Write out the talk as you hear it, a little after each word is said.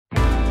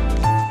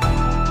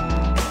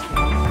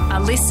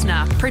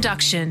listener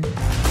production.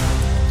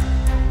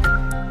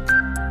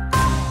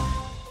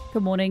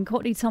 Good morning,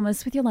 Courtney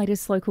Thomas with your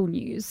latest local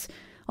news.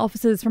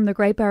 Officers from the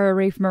Great Barrier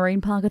Reef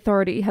Marine Park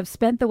Authority have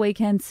spent the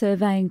weekend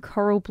surveying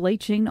coral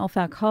bleaching off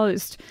our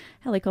coast.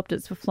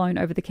 Helicopters were flown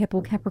over the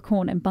Keppel,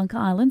 Capricorn and Bunker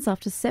Islands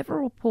after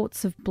several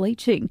reports of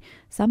bleaching,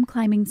 some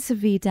claiming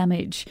severe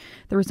damage.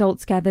 The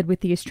results gathered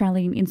with the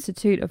Australian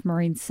Institute of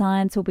Marine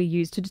Science will be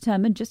used to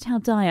determine just how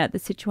dire the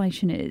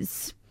situation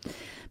is.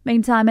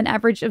 Meantime, an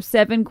average of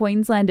 7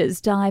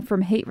 Queenslanders die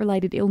from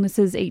heat-related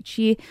illnesses each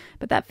year,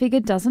 but that figure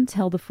doesn't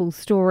tell the full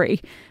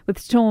story. With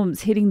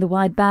storms hitting the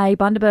Wide Bay,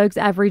 Bundaberg's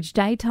average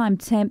daytime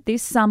temp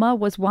this summer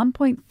was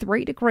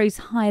 1.3 degrees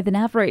higher than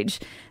average.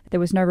 There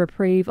was no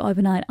reprieve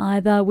overnight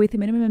either, with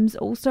minimums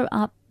also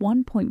up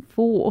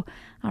 1.4.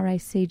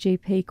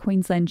 RACGP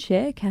Queensland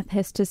Chair Kath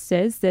Hester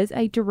says there's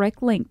a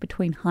direct link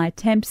between high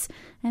temps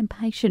and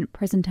patient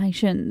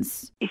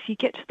presentations. If you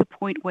get to the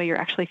point where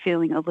you're actually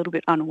feeling a little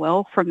bit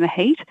unwell from the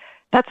heat,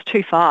 that's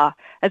too far.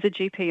 As a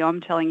GP,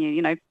 I'm telling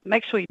you,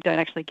 make sure you don't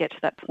actually get to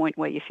that point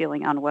where you're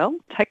feeling unwell.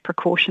 Take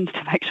precautions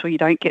to make sure you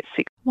don't get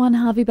sick. One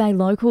Hervey Bay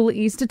local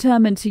is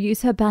determined to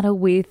use her battle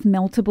with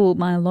multiple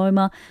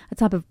myeloma, a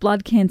type of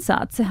blood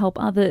cancer, to help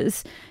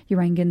others.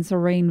 Urangan's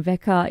Irene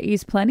Vecker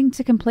is planning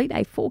to complete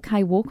a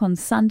 4K walk on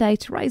Sunday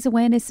to raise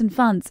awareness and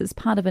funds as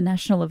part of a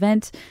national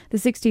event. The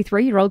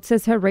 63-year-old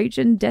says her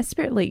region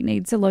desperately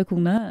needs a local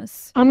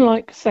nurse.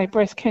 Unlike, say,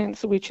 breast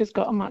cancer, which has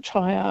got a much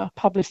higher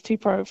publicity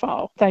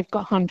profile, they've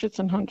got hundreds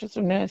and hundreds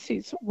of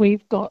nurses.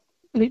 We've got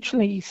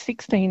literally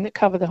 16 that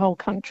cover the whole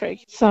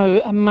country.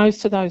 So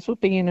most of those would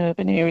be in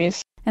urban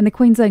areas. And the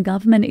Queensland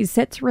Government is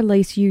set to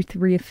release youth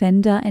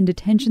reoffender and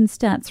detention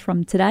stats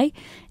from today.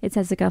 It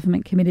says the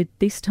government committed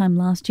this time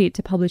last year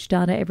to publish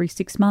data every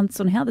 6 months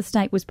on how the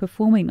state was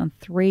performing on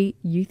 3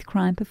 youth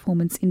crime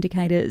performance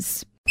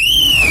indicators.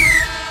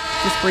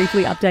 Just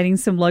briefly updating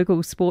some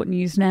local sport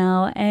news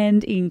now.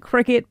 And in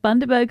cricket,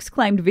 Bundaberg's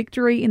claimed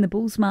victory in the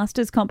Bulls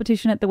Masters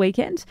competition at the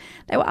weekend.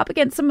 They were up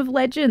against some of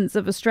legends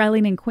of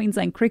Australian and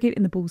Queensland cricket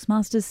in the Bulls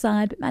Masters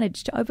side, but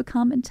managed to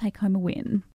overcome and take home a win.